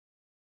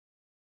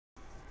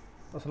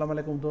अस्सलाम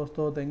वालेकुम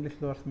दोस्तों, द इंग्लिश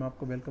लवर्स में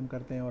आपको वेलकम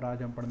करते हैं। और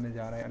आज हम पढ़ने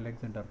जा रहे हैं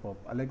अलेक्जेंडर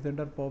पोप।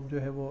 अलेक्जेंडर पोप जो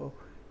है वो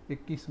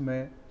 21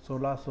 मई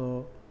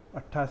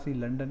 1688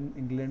 लंदन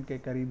इंग्लैंड के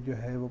करीब जो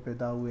है वो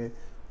पैदा हुए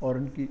और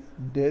उनकी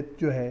डेथ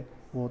जो है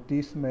वो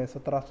 30 मई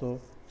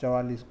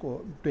 1744 को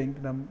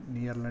टेंकनम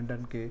नियर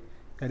लंदन के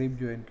करीब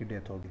जो है इनकी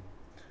डेथ होगी।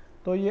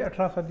 तो ये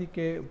 18 सदी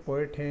के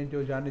पोइट हैं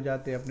जो जाने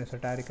जाते हैं अपने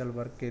सटारिकल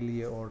वर्क के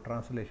लिए और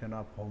ट्रांसलेशन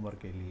ऑफ होमर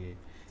के लिए।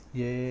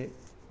 ये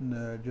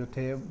जो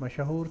थे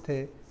मशहूर थे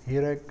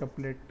हीरोइक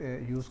कपलेट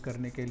यूज़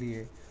करने के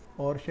लिए,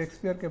 और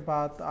शेक्सपियर के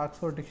बाद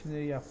ऑक्सफोर्ड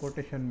डिक्शनरी ऑफ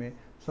कोटेशन में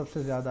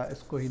सबसे ज़्यादा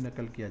इसको ही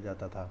नकल किया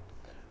जाता था।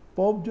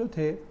 पोप जो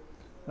थे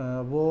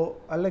वो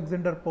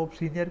अलेक्जेंडर पोप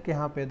सीनियर के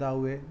यहाँ पैदा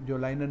हुए जो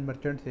लाइनन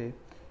मर्चेंट थे।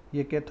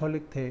 ये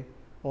कैथोलिक थे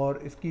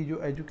और इसकी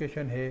जो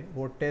एजुकेशन है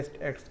वो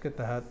टेस्ट एक्ट्स के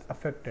तहत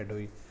अफेक्टेड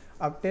हुई।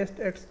 अब टेस्ट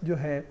एक्ट्स जो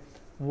है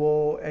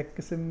वो एक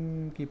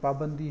किस्म की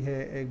पाबंदी है,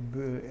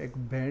 एक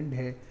बैंड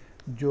है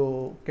जो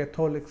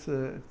कैथोलिक्स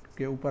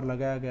के ऊपर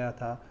लगाया गया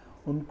था।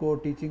 उनको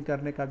टीचिंग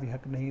करने का भी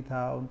हक नहीं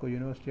था, उनको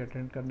यूनिवर्सिटी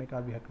अटेंड करने का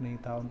भी हक नहीं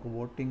था, उनको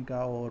वोटिंग का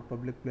और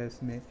पब्लिक प्लेस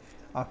में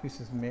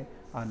ऑफिस में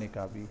आने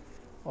का भी,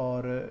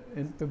 और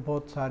इन पे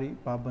बहुत सारी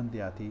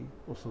पाबंदियाँ थी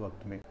उस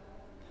वक्त में।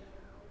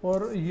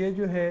 और ये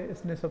जो है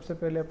इसने सबसे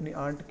पहले अपनी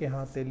आंट के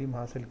यहाँ तालीम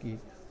हासिल की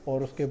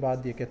और उसके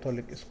बाद ये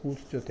कैथोलिक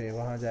स्कूल्स जो थे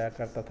वहाँ जाया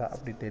करता था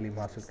अपनी तालीम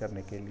हासिल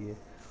करने के लिए।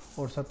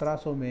 और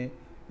 1700 में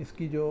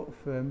इसकी जो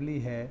फैमिली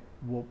है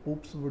वो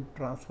पूप्सवुड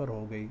ट्रांसफ़र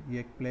हो गई। ये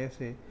एक प्लेस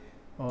है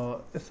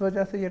और इस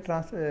वजह से ये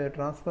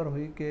ट्रांसफ़र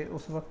हुई कि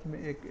उस वक्त में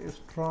एक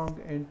स्ट्रॉन्ग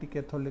एंटी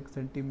कैथोलिक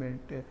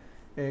सेंटीमेंट,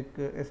 एक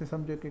ऐसे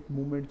समझो कि एक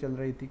मूवमेंट चल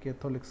रही थी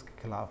कैथोलिक्स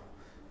के ख़िलाफ़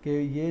कि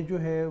ये जो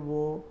है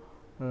वो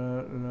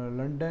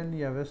लंदन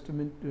या वेस्ट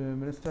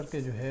मिनिस्टर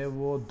के जो है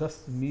वो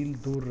 10 मील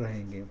दूर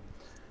रहेंगे।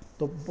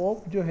 तो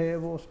पोप जो है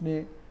वो उसने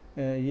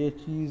ये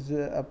चीज़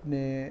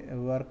अपने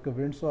वर्क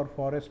विंड्स और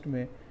फॉरेस्ट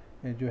में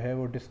जो है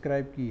वो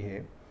डिस्क्राइब की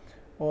है।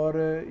 और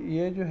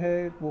ये जो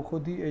है वो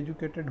खुद ही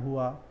एजुकेटेड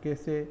हुआ,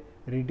 कैसे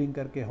रीडिंग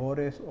करके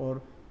होरेस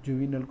और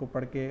जुविनल को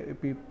पढ़ के,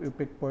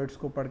 एपिक पोइट्स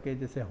को पढ़ के,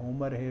 जैसे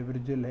होमर है,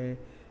 वर्जिल है,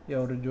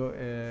 और जो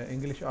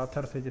इंग्लिश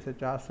ऑथर्स है जैसे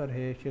चासर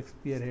है,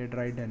 शेक्सपियर है,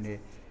 ड्राइडन है,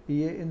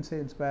 ये इनसे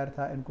इंस्पायर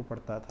था, इनको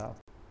पढ़ता था।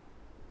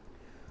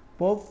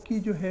 पोप की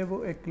जो है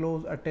वो एक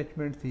क्लोज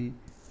अटैचमेंट थी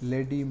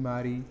लेडी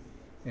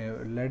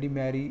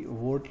मैरी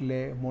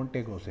वोटले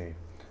मोंटेगो से,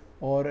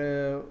 और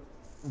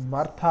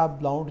मार्था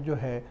ब्लाउंट जो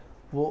है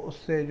वो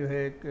उससे जो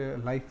है एक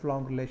लाइफ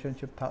लॉन्ग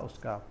रिलेशनशिप था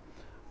उसका।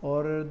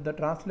 और the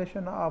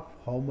translation of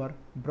Homer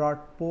brought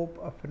pope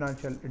a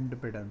financial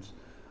independence.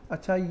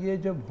 अच्छा, ये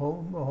जब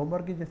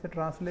होमर की जैसे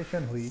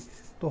ट्रांसलेशन हुई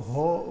तो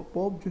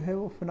पोप जो है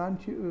वो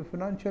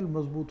फिनंशियल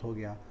मजबूत हो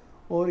गया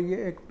और ये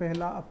एक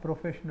पहला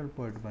प्रोफेशनल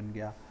पोइट बन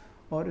गया।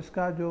 और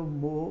इसका जो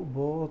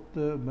बहुत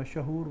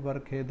मशहूर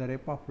वर्क है द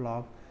रेप ऑफ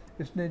लव,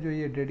 इसने जो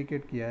ये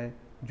डेडिकेट किया है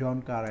जॉन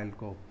कारल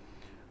को।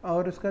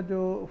 और इसका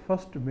जो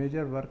फर्स्ट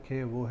मेजर वर्क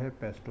है वो है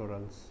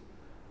पेस्टोरल्स,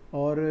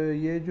 और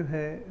ये जो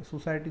है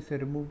सोसाइटी से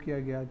रिमूव किया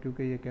गया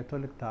क्योंकि ये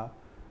कैथोलिक था।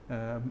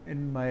 इन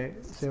मई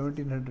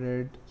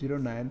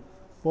 1709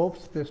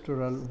 pops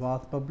pastoral was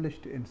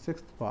published in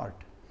 6th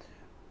part.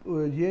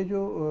 ये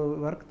जो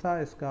वर्क था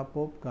इसका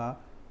पोप का,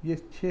 ये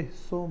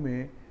 600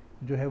 में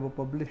जो है वो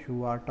पब्लिश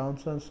हुआ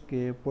टॉमसन्स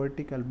के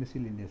पोइटिकल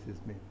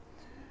मिसलिनियस में,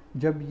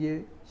 जब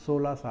ये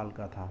 16 साल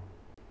का था।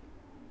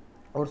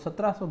 और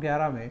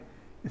 1711 में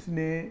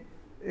इसने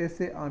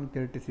ऐसे ऑन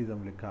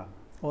क्रिटिसिज्म लिखा,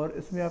 और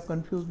इसमें आप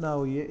कंफ्यूज ना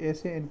होइए,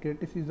 ऐसे ऑन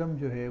क्रिटिसिज्म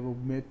जो है वो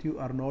मैथ्यू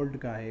अर्नोल्ड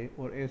का है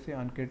और ऐसे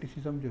ऑन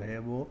क्रिटिसिज्म जो है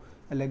वो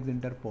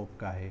अलेक्जेंडर पोप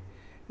का है।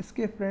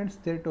 इसके फ्रेंड्स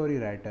थे टोरी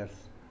राइटर्स।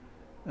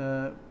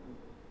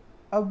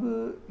 अब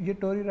ये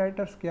टोरी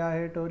राइटर्स क्या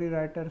है? टोरी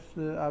राइटर्स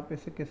आप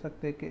ऐसे कह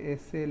सकते हैं कि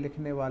ऐसे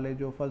लिखने वाले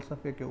जो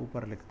फ़लसफ़े के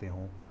ऊपर लिखते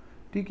हों,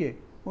 ठीक है।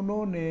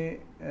 उन्होंने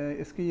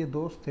इसके ये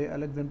दोस्त थे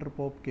अलेक्जेंडर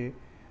पोप के,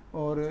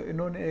 और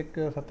इन्होंने एक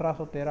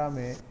 1713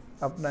 में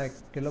अपना एक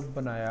क्लब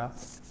बनाया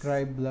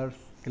ट्राइबलर्स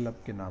क्लब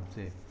के नाम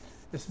से।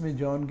 इसमें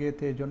जॉन गे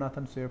थे,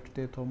 जोनाथन स्विफ्ट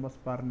थे, थॉमस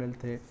पार्नेल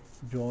थे,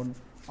 जॉन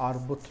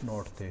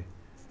आर्बुथनॉट थे।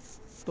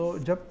 तो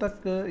जब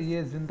तक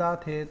ये ज़िंदा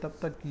थे तब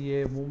तक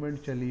ये मूवमेंट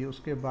चली।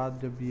 उसके बाद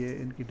जब ये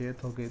इनकी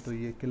डेथ हो गई तो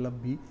ये क्लब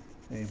भी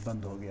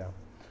बंद हो गया।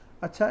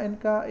 अच्छा,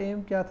 इनका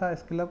एम क्या था?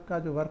 इस क्लब का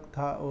जो वर्क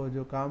था और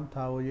जो काम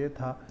था वो ये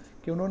था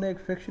कि उन्होंने एक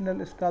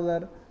फिक्शनल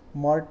स्कॉलर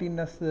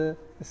मार्टिनस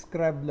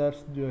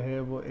स्क्रैबलर्स जो है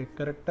वो एक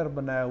करेक्टर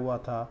बनाया हुआ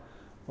था,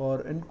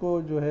 और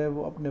इनको जो है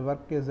वो अपने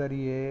वर्क के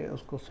ज़रिए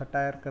उसको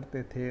सटायर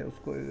करते थे,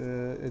 उसको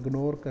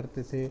इग्नोर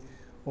करते थे,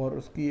 और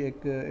उसकी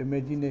एक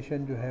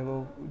इमेजिनेशन जो है वो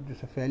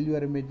जैसे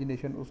फेल्यूर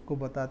इमेजिनेशन उसको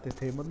बताते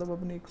थे। मतलब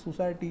अपनी एक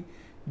सोसाइटी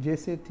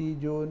जैसे थी,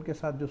 जो इनके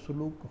साथ जो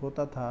सलूक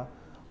होता था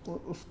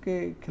उसके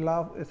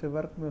ख़िलाफ़ ऐसे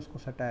वर्क में उसको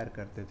सटायर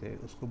करते थे,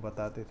 उसको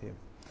बताते थे।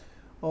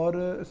 और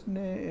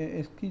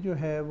इसकी जो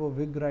है वो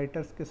विग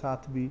राइटर्स के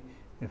साथ भी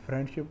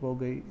फ्रेंडशिप हो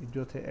गई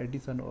जो थे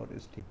एडिसन और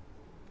स्टीव।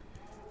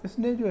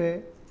 इसने जो है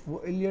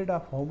वो इलियड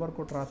ऑफ होमर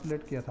को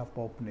ट्रांसलेट किया था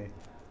पोप ने,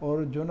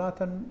 और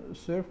जोनाथन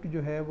स्विफ्ट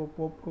जो है वो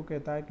पोप को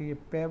कहता है कि ये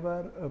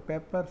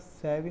पेपर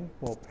सेविंग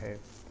पोप है।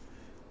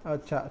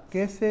 अच्छा,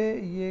 कैसे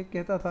ये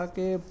कहता था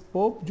कि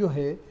पोप जो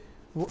है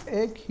वो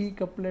एक ही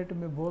कपलेट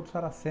में बहुत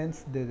सारा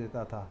सेंस दे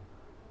देता था,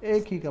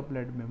 एक ही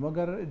कपलेट में,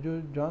 मगर जो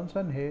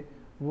जॉनसन है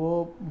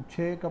वो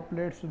 6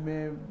 कपलेट्स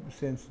में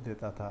सेंस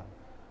देता था।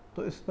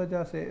 तो इस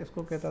वजह से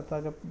इसको कहता था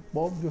कि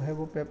पोप जो है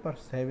वो पेपर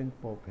सेविंग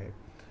पोप है।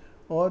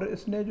 और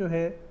इसने जो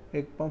है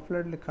एक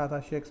पम्फलेट लिखा था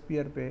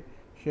शेक्सपियर पे,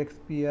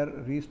 शेक्सपियर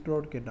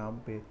रिस्टोर्ड के नाम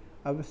पे।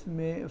 अब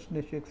इसमें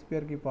उसने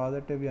शेक्सपियर की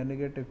पॉजिटिव या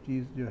नेगेटिव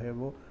चीज़ जो है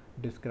वो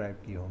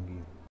डिस्क्राइब की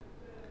होंगी।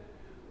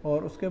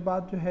 और उसके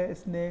बाद जो है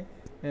इसने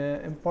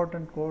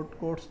इम्पॉर्टेंट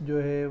कोट्स जो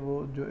है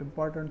वो जो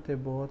इम्पॉर्टेंट थे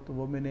बहुत,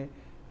 वो मैंने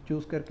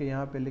चूज़ करके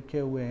यहाँ पे लिखे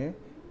हुए हैं।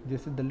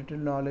 जैसे the little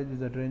knowledge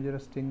is a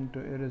dangerous thing to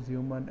एर is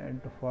human and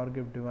to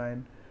forgive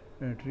divine,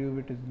 true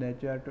wit is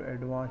nature to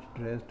advance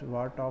dressed,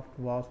 watt of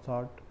was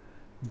thought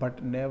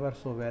but never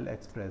so well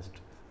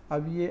expressed.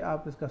 अब ये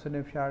आप इसका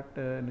स्नैपशॉट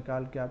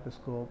निकाल के आप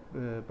इसको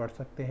पढ़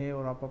सकते हैं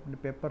और आप अपने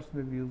पेपर्स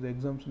में भी यूज़,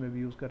 एग्ज़ाम्स में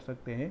भी यूज़ कर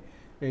सकते हैं।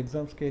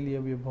 एग्ज़ाम्स के लिए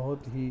भी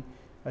बहुत ही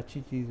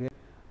अच्छी चीज़ है।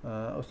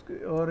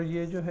 उसके और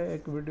ये जो है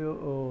एक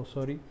वीडियो,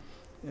 सॉरी,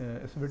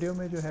 इस वीडियो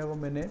में जो है वो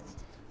मैंने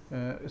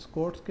इस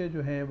कोट्स के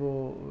जो हैं वो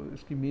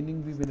इसकी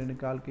मीनिंग भी मैंने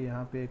निकाल के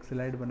यहाँ पे एक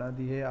स्लाइड बना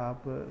दी है,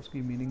 आप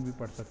उसकी मीनिंग भी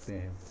पढ़ सकते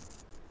हैं।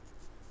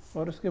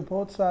 और इसके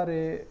बहुत सारे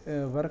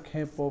वर्क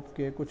हैं पोप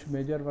के, कुछ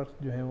मेजर वर्क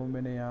जो हैं वो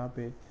मैंने यहाँ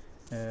पे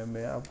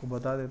मैं आपको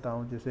बता देता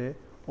हूँ। जैसे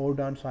ओड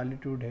ऑन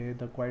सॉलिट्यूड है,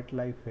 द क्वाइट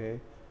लाइफ है,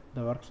 द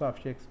वर्क्स ऑफ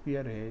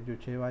शेक्सपियर है जो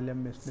 6 वॉल्यूम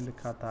में इसने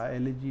लिखा था,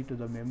 elegy to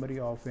the memory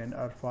of an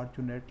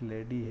unfortunate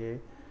lady है,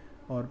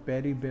 और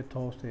पेरी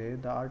बेथोस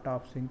है, the art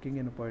of sinking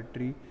in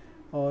poetry.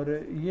 और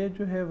ये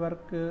जो है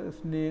वर्क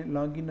इसने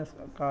लॉन्गिनस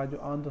का जो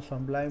ऑन द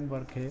सब्लाइम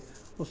वर्क है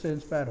उससे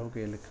इंस्पायर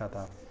होकर लिखा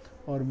था।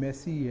 और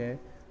मेसी है,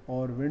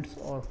 और विंड्स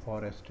और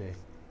फॉरेस्ट है,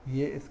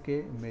 ये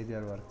इसके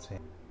मेजर वर्क्स हैं।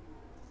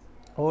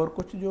 और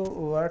कुछ जो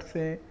वर्ड्स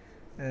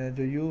हैं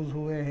जो यूज़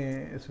हुए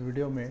हैं इस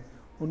वीडियो में,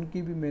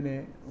 उनकी भी मैंने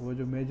वो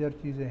जो मेजर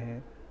चीज़ें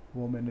हैं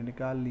वो मैंने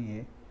निकाल ली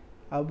हैं।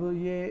 अब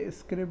ये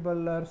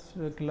स्क्रिबलर्स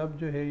क्लब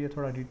जो है ये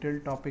थोड़ा डिटेल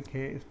टॉपिक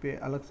है, इस पर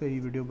अलग से ही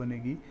वीडियो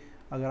बनेगी।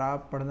 अगर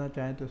आप पढ़ना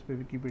चाहें तो इस पर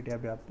विकीपीडिया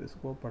पे आप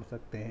इसको पढ़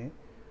सकते हैं।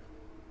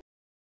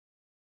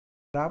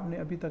 अगर आपने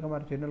अभी तक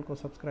हमारे चैनल को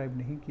सब्सक्राइब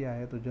नहीं किया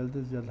है तो जल्द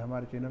से जल्द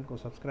हमारे चैनल को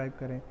सब्सक्राइब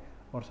करें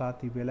और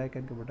साथ ही बेल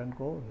आइकन के बटन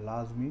को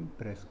लाजमी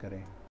प्रेस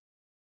करें।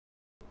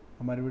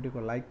 हमारे वीडियो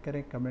को लाइक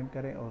करें, कमेंट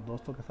करें और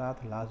दोस्तों के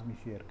साथ लाजमी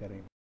शेयर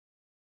करें।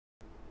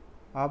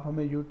 आप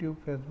हमें यूट्यूब,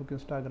 फेसबुक,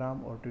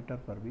 इंस्टाग्राम और ट्विटर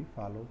पर भी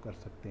फॉलो कर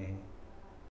सकते हैं।